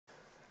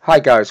Hi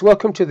guys,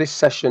 welcome to this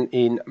session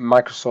in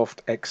Microsoft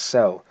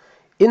Excel.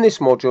 In this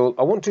module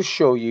I want to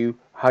show you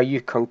how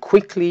you can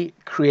quickly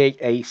create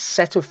a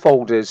set of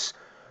folders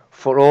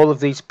for all of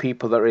these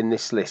people that are in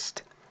this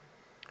list.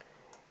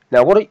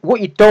 Now what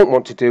you don't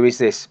want to do is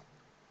this.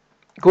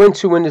 Go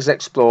into Windows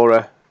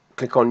Explorer,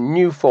 click on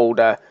New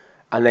Folder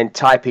and then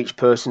type each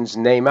person's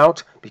name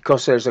out,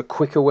 because there's a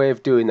quicker way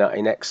of doing that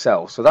in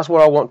Excel. So that's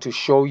what I want to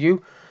show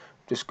you.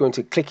 Just going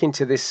to click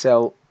into this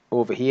cell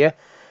over here.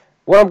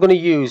 What I'm going to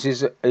use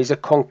is a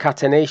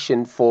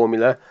concatenation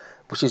formula,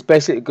 which is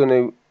basically going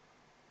to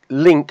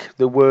link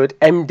the word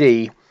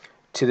MD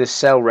to the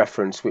cell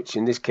reference, which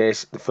in this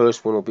case the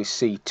first one will be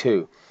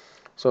C2.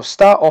 So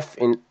start off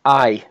in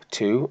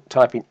I2,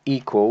 type in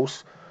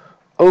equals,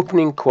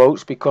 opening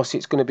quotes because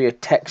it's going to be a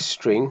text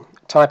string,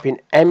 type in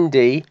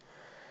MD,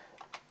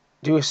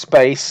 do a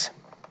space,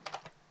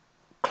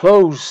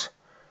 close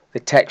the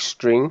text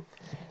string.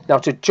 Now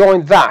to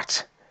join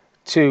that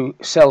to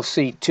cell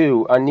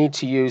C2 I need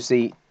to use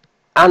the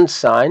and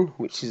sign,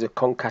 which is a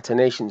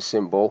concatenation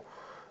symbol.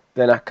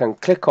 Then I can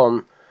click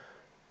on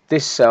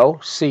this cell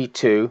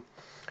C2,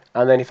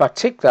 and then if I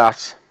tick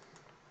that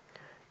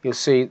you'll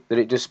see that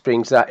it just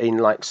brings that in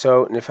like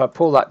so, and if I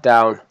pull that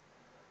down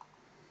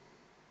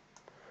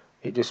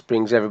it just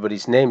brings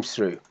everybody's names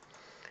through.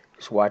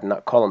 Just widen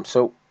that column.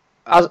 So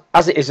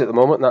as it is at the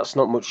moment, that's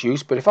not much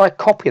use, but if I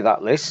copy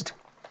that list,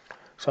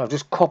 so I've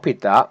just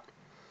copied that,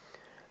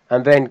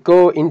 and then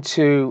go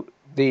into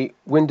the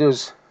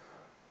Windows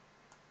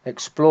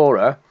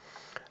Explorer,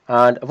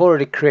 and I've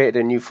already created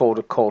a new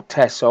folder called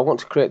test, so I want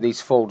to create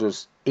these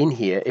folders in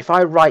here. If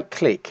I right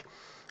click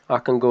I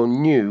can go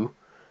new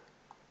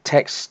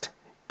text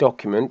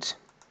document,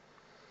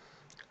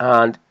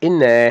 and in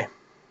there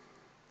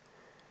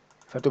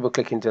if I double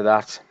click into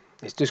that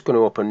it's just going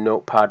to open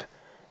Notepad.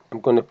 I'm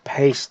going to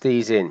paste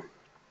these in,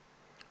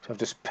 so I've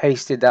just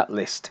pasted that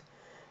list.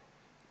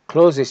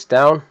 Close this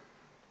down,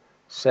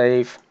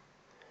 save,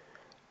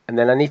 and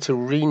then I need to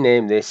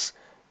rename this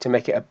to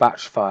make it a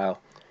batch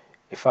file.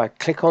 If I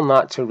click on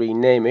that to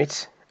rename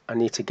it, I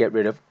need to get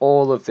rid of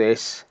all of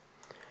this,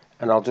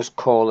 and I'll just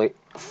call it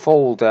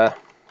folder.bat.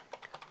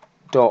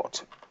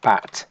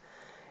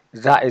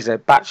 That is a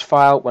batch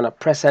file. When I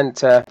press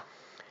enter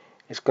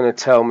it's going to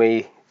tell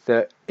me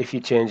that if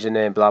you change the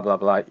name blah blah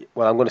blah.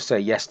 Well, I'm going to say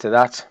yes to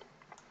that,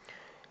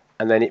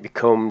 and then it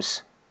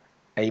becomes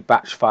a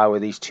batch file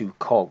with these two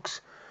cogs.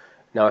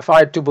 Now if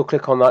I double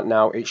click on that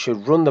now, it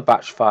should run the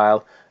batch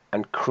file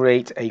and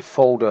create a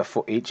folder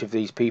for each of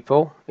these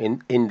people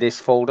in this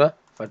folder.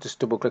 If I just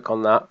double click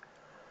on that,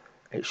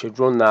 it should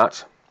run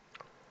that,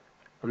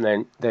 and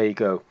then there you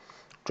go,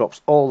 drops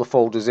all the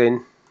folders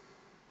in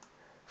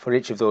for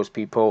each of those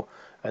people,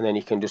 and then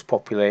you can just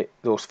populate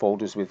those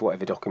folders with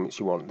whatever documents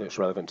you want that's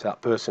relevant to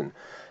that person.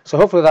 So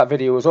hopefully that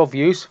video was of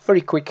use. Very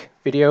quick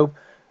video,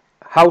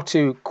 how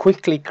to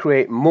quickly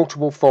create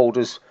multiple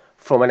folders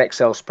from an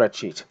Excel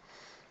spreadsheet.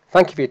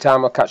 Thank you for your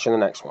time. I'll catch you in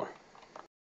the next one.